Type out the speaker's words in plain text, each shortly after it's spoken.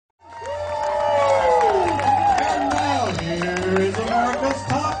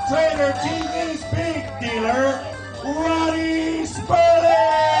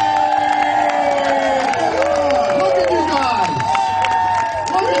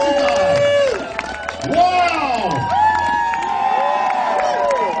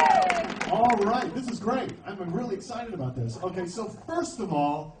excited about this. Okay, so first of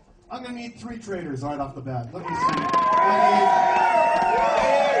all, I'm going to need 3 traders right off the bat. Let me see.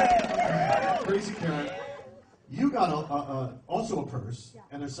 Crazy Karen, you got also a purse,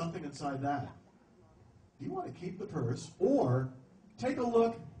 and there's something inside that. Do you want to keep the purse, or take a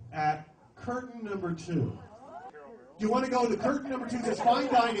look at curtain number 2? Do you want to go to curtain number 2 that's fine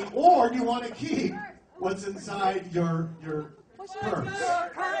dining, or do you want to keep what's inside your purse?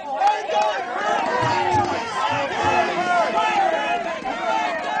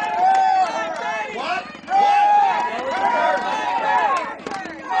 What?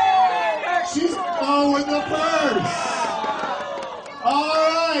 She's going with the purse. All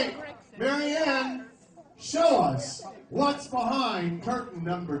right, Marianne, show us what's behind curtain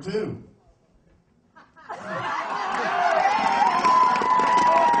number 2.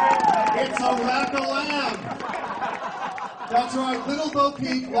 It's a rack-a-lamb. That's right, little Bo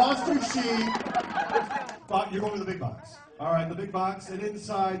Peep lost her sheep. But you're going with the big box. All right, the big box, and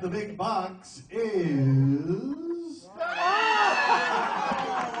inside the big box is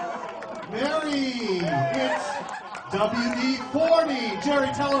Mary. It's WD-40.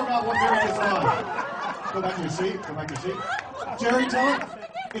 Jerry, tell her about what Mary just won. Go back to your seat. Go back to your seat. Jerry, tell her.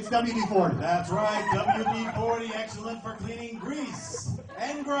 It's WD-40. That's right, WD-40, excellent for cleaning grease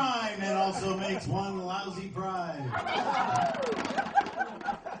and grime, and also makes one lousy prize.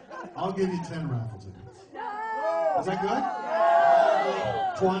 I'll give you 10 raffle tickets. No! Is that good?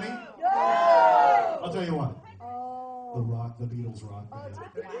 No! 20? No! I'll tell you what. The Beatles rock band.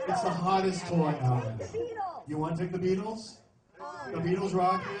 It's the hottest toy out there. You want to take the Beatles? The Beatles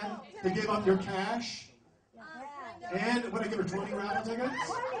rock band? To give up your cash? And would I give her 20 raffle tickets?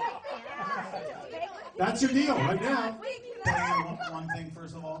 That's your deal right now. One thing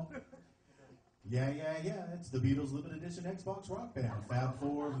first of all. Yeah. It's the Beatles limited edition Xbox Rock Band. Fab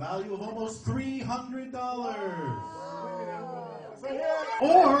 4, value of almost $300.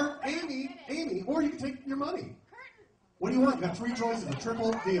 Or, Amy, or you can take your money. What do you want? You got 3 choices, a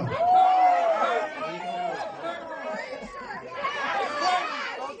triple deal.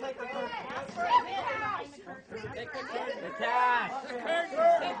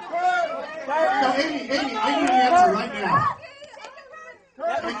 No, Amy, I need an answer right now.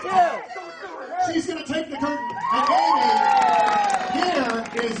 She's going to take the curtain. And Amy, here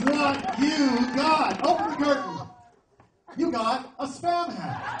is what you got. Open the curtain. You got a spam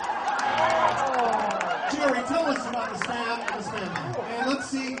hat. Jerry, tell us about the spam and the spam hat. And let's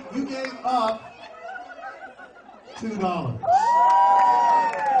see, you gave up $2.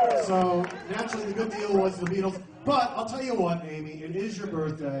 So, naturally, the good deal was the Beatles. But I'll tell you what, Amy, it is your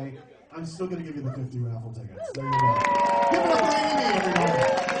birthday. I'm still going to give you the 50 raffle tickets. There you go. Give it up for Amy, everybody.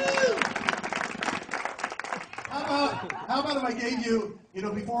 How about if I gave you,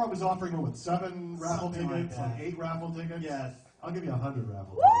 before I was offering her with 7 raffle tickets, like 8 raffle tickets? Yes. I'll give you 100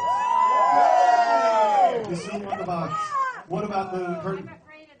 raffle tickets. You still want the box. What about the curtain? I'm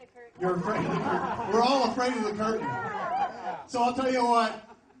afraid of the curtain. You're afraid of the curtain. We're all afraid of the curtain. So I'll tell you what.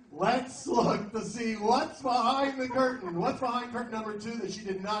 Let's look to see what's behind the curtain. What's behind curtain number 2 that she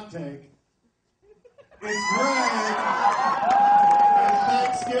did not take? It's Greg and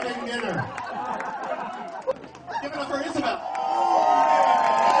Thanksgiving dinner. Give it up for Isabel.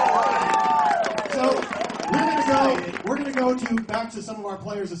 So we're gonna go back to some of our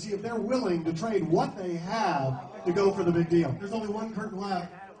players to see if they're willing to trade what they have to go for the big deal. There's only one curtain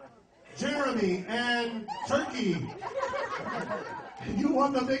left. Jeremy and Turkey. You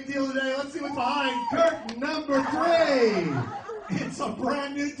won the big deal today. Let's see what's behind curtain number 3. It's a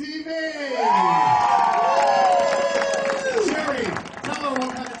brand new TV. Jerry, tell her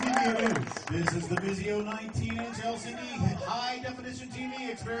what kind of TV it is. This is the Vizio 19-inch LCD high-definition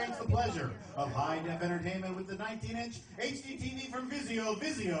TV. Experience the pleasure of high-def entertainment with the 19-inch HD TV from Vizio.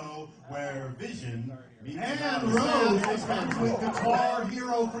 Vizio, where vision meets And Rose, this comes with Guitar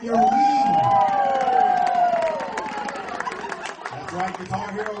Hero for your Wii. That's right,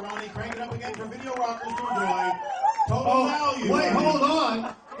 Guitar Hero Ronnie, crank it up again for video rockers to enjoy. Total value. Wait, hold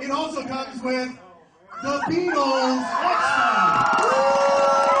on. It also comes with the Beatles Extra.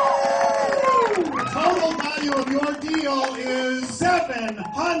 The total value of your deal is $700.